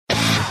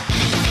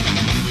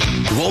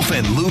Wolf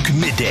and Luke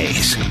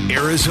Middays,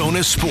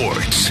 Arizona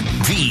Sports,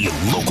 the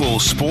local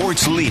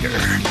sports leader.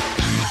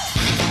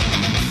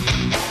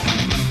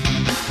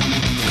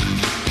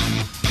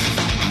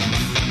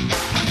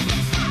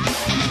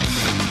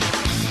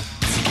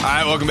 All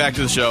right, welcome back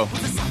to the show.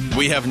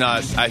 We have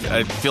not,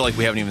 I feel like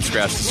we haven't even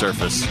scratched the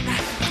surface.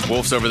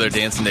 Wolf's over there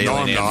dancing to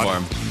Alien Ant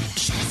Farm.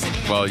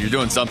 Well, you're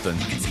doing something.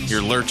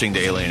 You're lurching to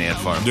Alien Ant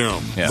Farm. Yeah,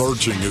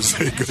 lurching is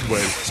a good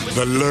way.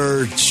 The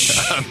lurch.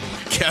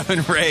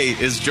 Kevin Ray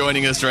is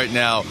joining us right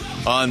now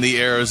on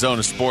the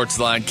Arizona Sports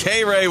Line.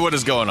 K-Ray, what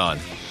is going on?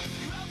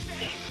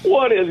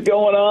 What is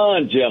going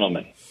on,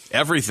 gentlemen?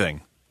 Everything.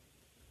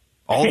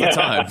 All the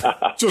time.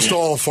 Just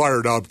all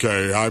fired up,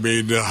 Kay. I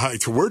mean,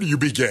 where do you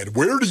begin?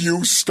 Where do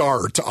you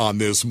start on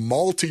this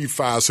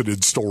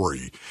multifaceted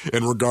story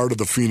in regard to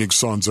the Phoenix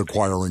Suns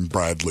acquiring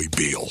Bradley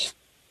Beal?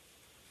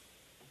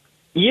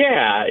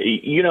 Yeah,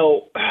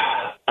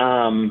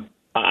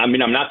 I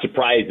mean, I'm not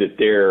surprised that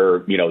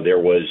there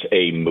was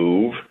a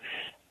move.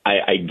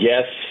 I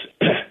guess,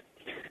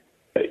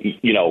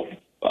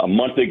 a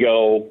month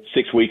ago,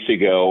 6 weeks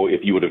ago,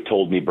 if you would have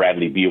told me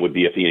Bradley Beal would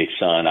be a Phoenix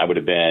Sun, I would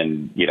have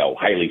been,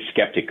 highly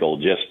skeptical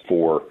just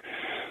for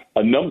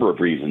a number of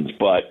reasons.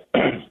 But,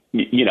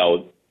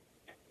 deals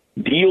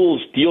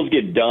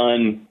get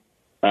done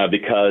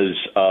because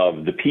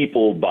of the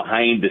people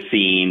behind the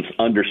scenes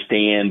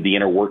understand the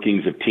inner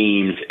workings of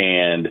teams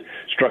and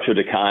structure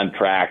the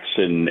contracts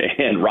and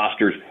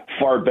rosters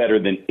far better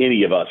than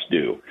any of us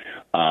do.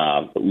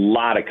 A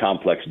lot of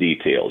complex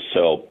details.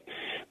 So,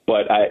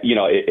 but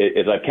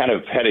as I've kind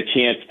of had a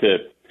chance to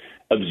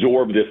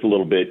absorb this a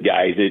little bit,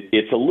 guys,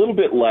 it's a little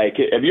bit like,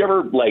 have you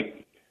ever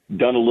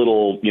done a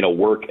little,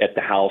 work at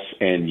the house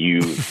and you,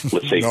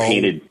 let's say,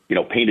 painted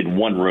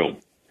one room?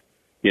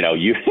 So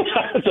you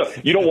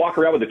don't walk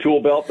around with a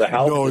tool belt, the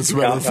house? No, as a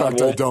matter of fact,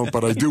 I don't,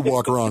 but I do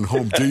walk around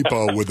Home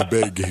Depot with a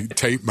big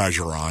tape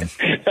measure on.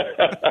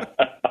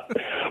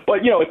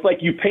 But, it's like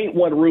you paint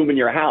one room in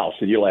your house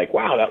and you're like,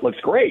 wow, that looks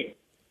great.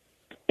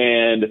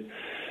 And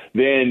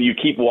then you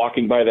keep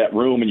walking by that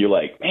room and you're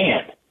like,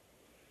 man,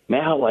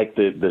 now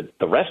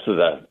the rest of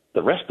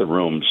the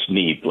rooms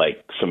need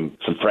some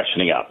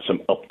freshening up,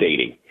 some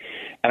updating.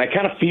 And I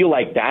kind of feel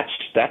like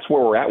that's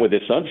where we're at with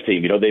this Suns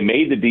team. They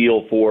made the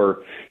deal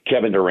for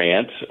Kevin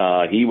Durant.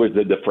 He was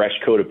the fresh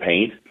coat of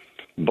paint.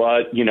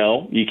 But,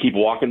 you keep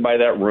walking by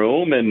that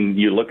room and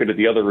you look at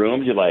the other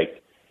rooms, you're like,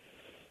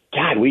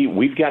 God,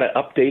 we've got to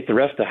update the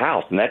rest of the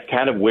house. And that's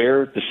kind of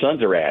where the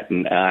Suns are at.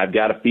 And I've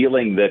got a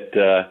feeling that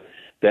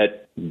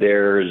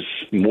there's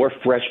more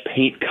fresh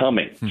paint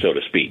coming, so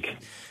to speak.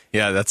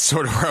 Yeah, that's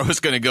sort of where I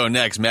was going to go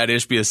next. Matt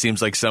Ishbia seems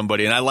like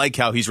somebody, and I like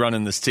how he's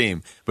running this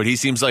team, but he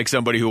seems like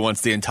somebody who wants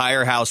the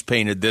entire house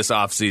painted this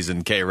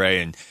offseason,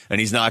 K-Ray, and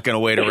he's not going to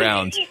wait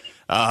around.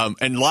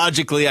 And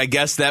logically, I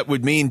guess that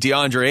would mean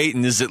DeAndre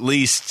Ayton is at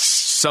least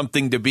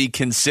something to be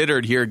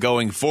considered here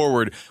going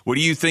forward. What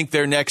do you think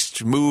their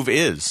next move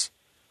is?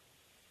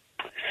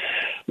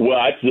 Well,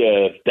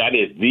 that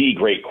is the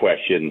great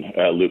question,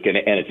 Luke, and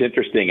it's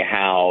interesting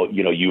how,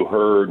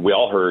 we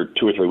all heard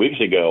 2 or 3 weeks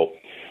ago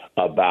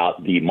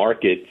about the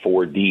market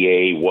for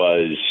DA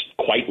was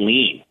quite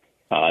lean.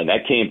 And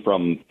that came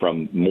from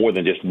more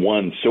than just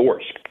one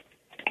source.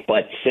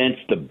 But since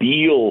the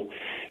Beal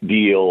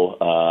deal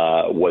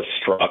was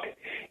struck,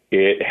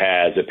 it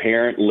has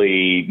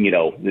apparently,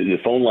 the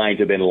phone lines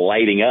have been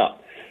lighting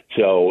up.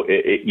 So,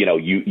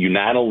 you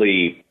not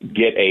only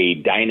get a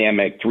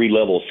dynamic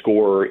 3-level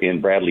scorer in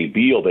Bradley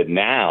Beal, but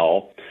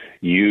now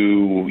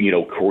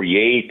you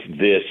create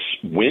this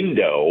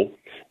window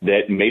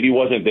that maybe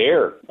wasn't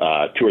there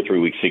 2 or 3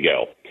 weeks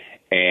ago.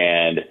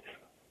 And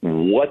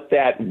what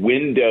that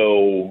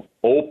window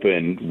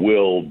open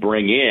will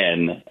bring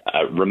in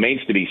remains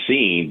to be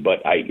seen.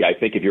 But I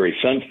think if you're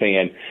a Suns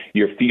fan,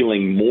 you're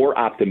feeling more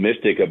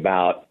optimistic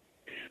about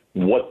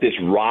what this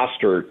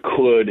roster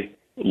could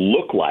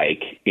look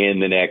like in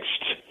the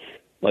next,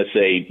 let's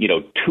say,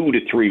 2 to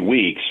 3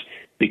 weeks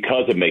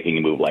because of making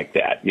a move like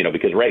that.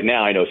 Because right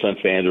now I know Suns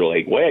fans are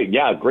like, well,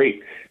 yeah,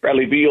 great.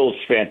 Bradley Beal's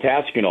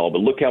fantastic and all, but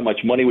look how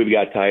much money we've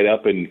got tied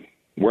up, and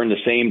we're in the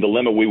same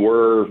dilemma we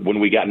were when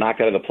we got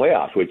knocked out of the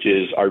playoffs, which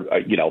is our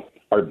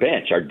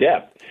bench, our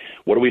depth.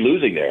 What are we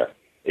losing there?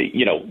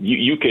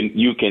 You can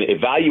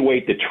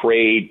evaluate the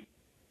trade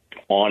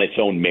on its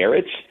own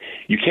merits.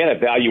 You can't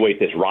evaluate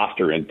this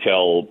roster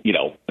until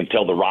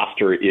the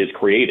roster is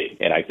created,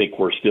 and I think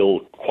we're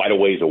still quite a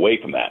ways away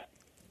from that.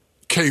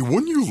 Kay,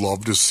 wouldn't you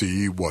love to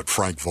see what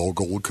Frank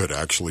Vogel could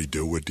actually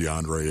do with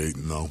DeAndre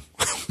Ayton, though?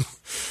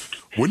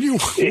 Wouldn't you?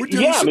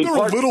 Isn't there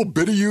a little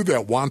bit of you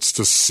that wants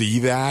to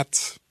see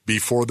that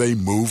before they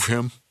move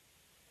him?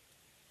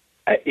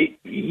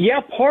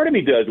 Yeah, part of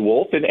me does,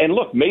 Wolf. And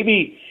look,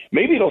 maybe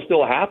it'll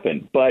still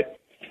happen. But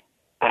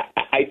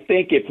I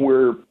think if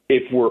we're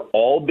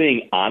all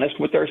being honest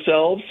with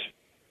ourselves,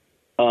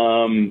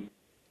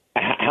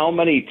 how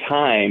many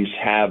times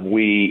have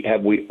we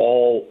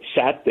all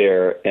sat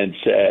there and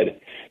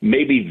said,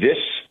 maybe this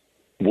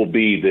will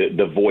be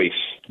the voice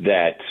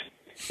that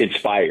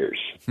inspires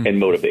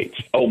and motivates.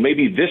 Oh,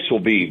 maybe this will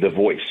be the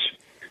voice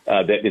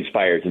that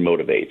inspires and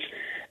motivates.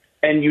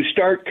 And you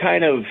start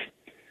kind of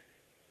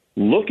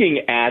looking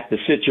at the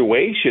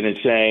situation and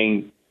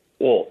saying,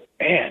 well,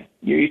 man,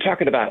 you're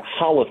talking about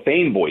Hall of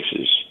Fame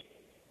voices,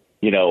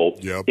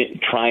 Yep.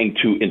 trying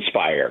to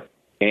inspire.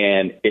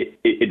 And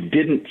it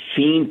didn't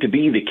seem to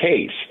be the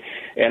case.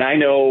 And I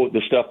know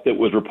the stuff that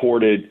was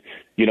reported,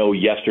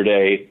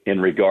 yesterday in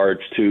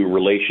regards to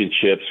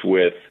relationships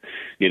with,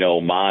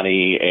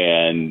 Monty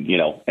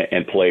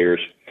and players.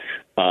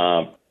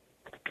 But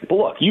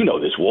look,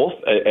 this, Wolf,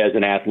 as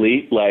an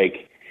athlete,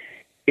 like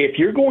if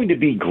you're going to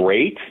be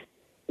great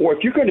or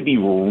if you're going to be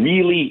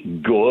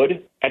really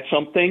good at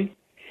something,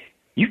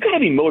 you've got to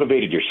be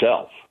motivated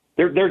yourself.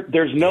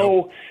 There's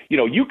no,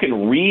 you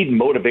can read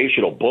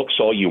motivational books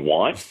all you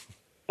want,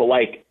 but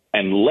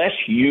unless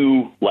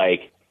you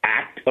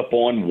act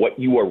upon what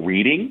you are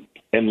reading,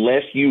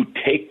 unless you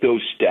take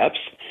those steps,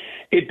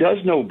 it does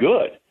no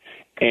good.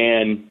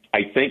 And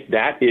I think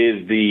that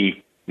is the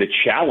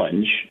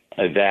challenge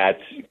that,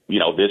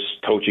 this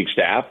coaching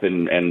staff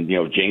and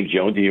James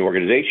Jones and the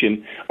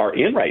organization are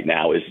in right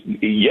now is,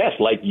 yes,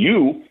 like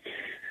you,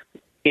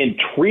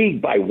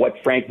 intrigued by what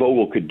Frank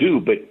Vogel could do,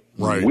 but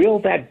right. Will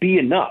that be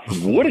enough?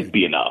 Would it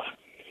be enough?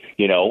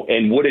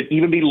 And would it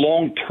even be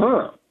long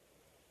term?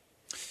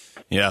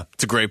 Yeah,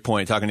 it's a great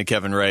point. Talking to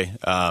Kevin Ray,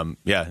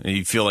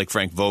 you feel like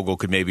Frank Vogel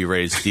could maybe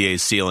raise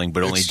DA's ceiling,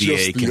 but only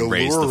DA can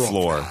raise the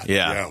floor.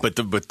 Yeah. But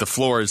the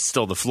floor is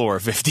still the floor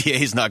if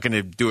DA is not going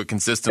to do it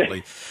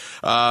consistently.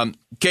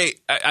 Kate,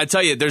 I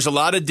tell you, there's a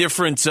lot of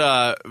different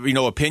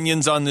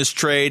opinions on this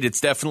trade. It's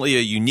definitely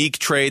a unique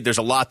trade. There's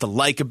a lot to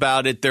like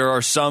about it. There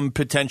are some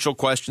potential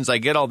questions. I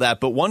get all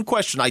that, but one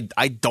question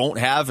I don't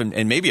have,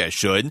 and maybe I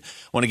should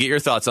want to get your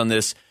thoughts on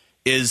this,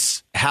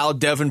 is how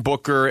Devin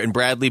Booker and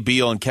Bradley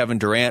Beal and Kevin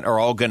Durant are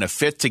all going to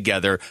fit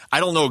together. I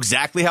don't know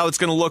exactly how it's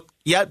going to look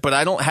yet, but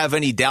I don't have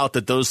any doubt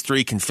that those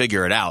three can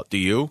figure it out. Do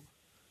you?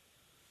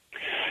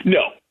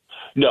 No,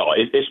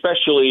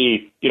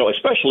 especially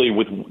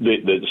with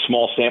the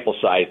small sample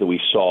size that we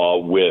saw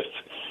with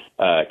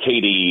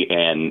KD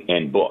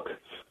and Book.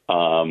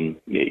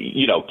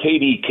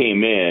 KD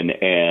came in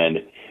and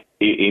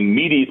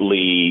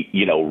immediately,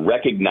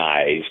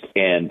 recognized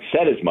and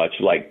said as much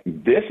like,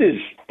 this is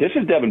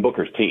Devin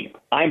Booker's team.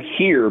 I'm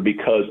here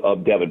because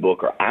of Devin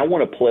Booker. I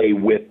want to play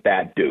with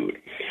that dude.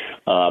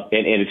 And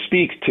it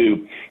speaks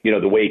to,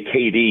 the way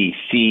KD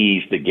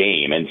sees the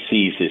game and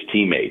sees his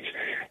teammates.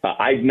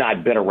 I've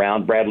not been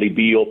around Bradley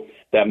Beal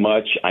that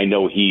much. I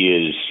know he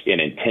is an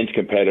intense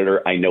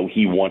competitor. I know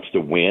he wants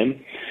to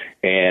win.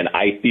 And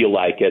I feel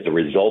like as a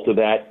result of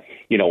that,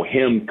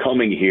 him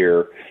coming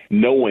here,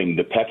 knowing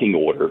the pecking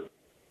order,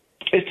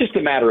 it's just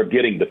a matter of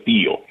getting the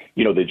feel,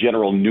 the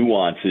general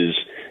nuances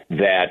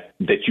that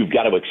you've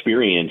got to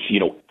experience,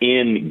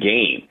 in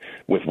game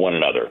with one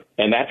another.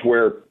 And that's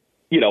where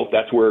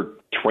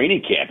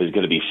training camp is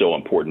going to be so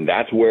important.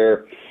 That's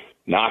where,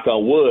 knock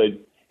on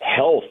wood,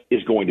 health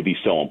is going to be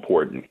so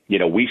important.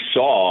 We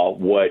saw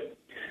what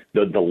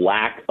the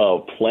lack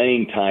of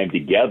playing time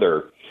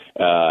together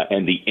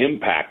and the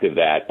impact of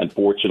that,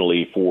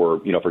 unfortunately, for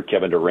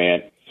Kevin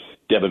Durant,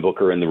 Devin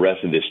Booker, and the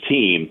rest of this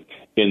team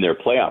in their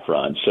playoff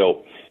run.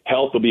 So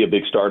health will be a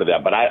big start of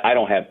that. But I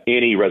don't have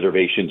any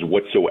reservations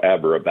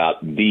whatsoever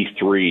about these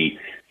three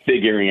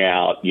figuring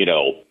out,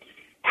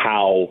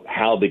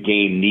 how the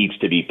game needs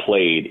to be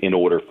played in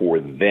order for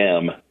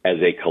them as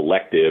a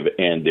collective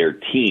and their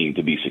team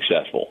to be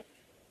successful.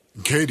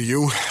 Kay,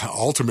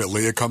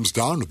 ultimately it comes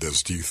down to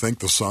this. Do you think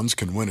the Suns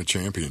can win a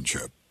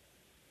championship?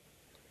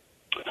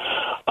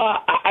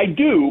 I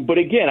do, but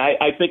again,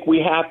 I think we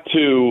have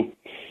to,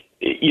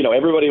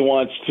 everybody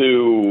wants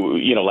to,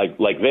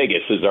 like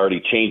Vegas has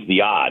already changed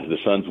the odds. The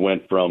Suns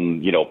went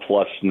from,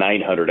 plus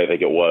 900, I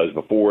think it was,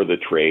 before the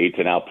trade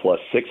to now plus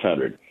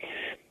 600.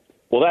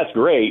 Well, that's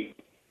great.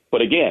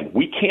 But again,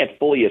 we can't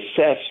fully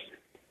assess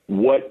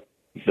what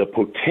the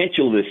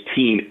potential of this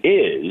team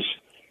is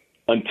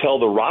until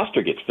the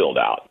roster gets filled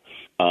out.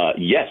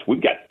 Yes,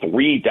 we've got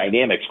three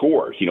dynamic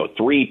scorers,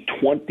 3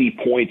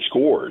 20-point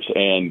scorers,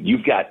 and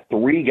you've got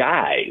three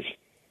guys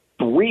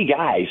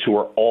who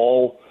are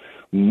all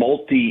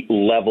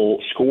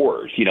multi-level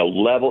scorers,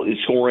 level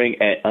scoring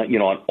at,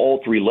 on all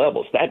three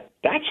levels.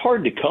 That's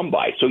hard to come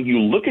by. So you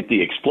look at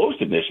the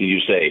explosiveness and you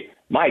say,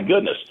 my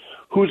goodness,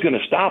 who's going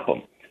to stop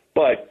them?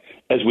 But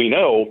as we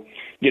know,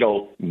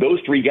 those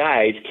three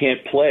guys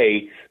can't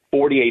play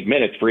 48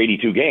 minutes for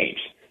 82 games.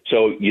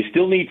 So you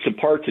still need some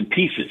parts and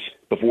pieces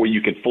before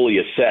you can fully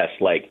assess,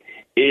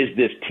 is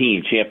this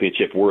team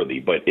championship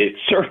worthy? But it's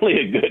certainly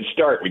a good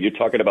start when you're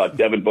talking about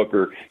Devin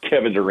Booker,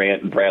 Kevin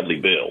Durant, and Bradley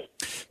Beal.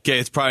 Okay,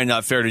 it's probably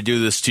not fair to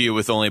do this to you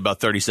with only about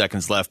 30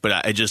 seconds left,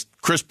 but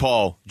Chris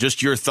Paul,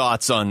 just your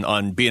thoughts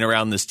on being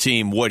around this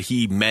team, what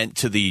he meant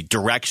to the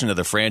direction of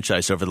the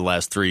franchise over the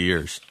last 3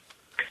 years.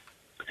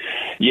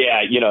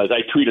 Yeah, as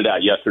I tweeted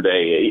out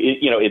yesterday,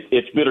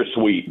 it's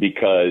bittersweet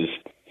because,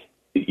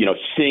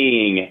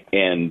 seeing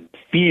and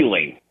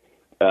feeling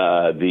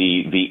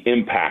the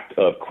impact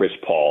of Chris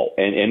Paul,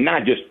 and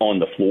not just on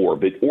the floor,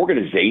 but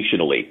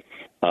organizationally,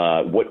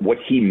 what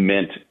he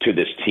meant to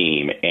this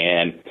team.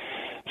 And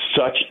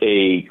such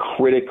a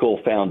critical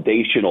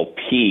foundational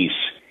piece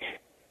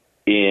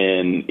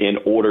in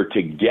order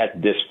to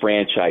get this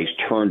franchise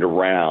turned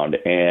around.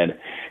 And,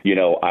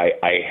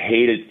 I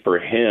hate it for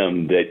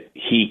him that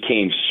he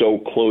came so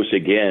close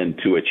again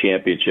to a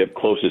championship,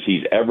 closest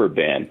he's ever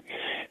been,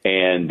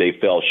 and they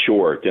fell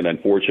short. And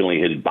unfortunately,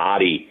 his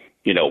body,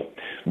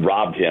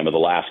 robbed him of the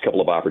last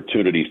couple of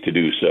opportunities to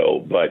do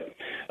so. But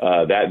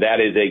that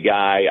is a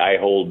guy I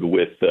hold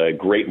with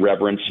great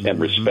reverence and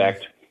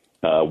respect.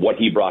 What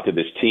he brought to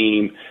this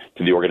team,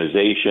 to the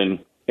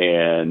organization,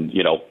 and,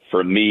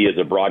 for me as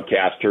a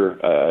broadcaster,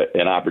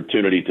 an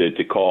opportunity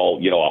to call,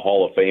 a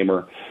Hall of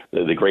Famer,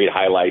 the great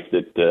highlights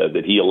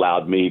that he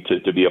allowed me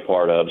to be a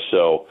part of.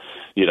 So,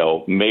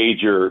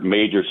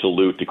 major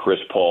salute to Chris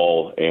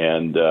Paul.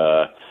 And,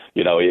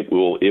 it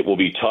will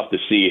be tough to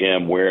see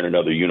him wearing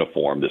another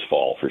uniform this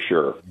fall for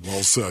sure.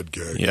 Well said,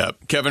 Gay. Yeah.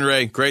 Kevin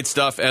Ray, great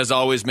stuff as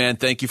always, man.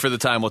 Thank you for the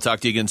time. We'll talk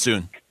to you again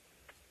soon.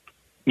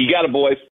 You got it, boys.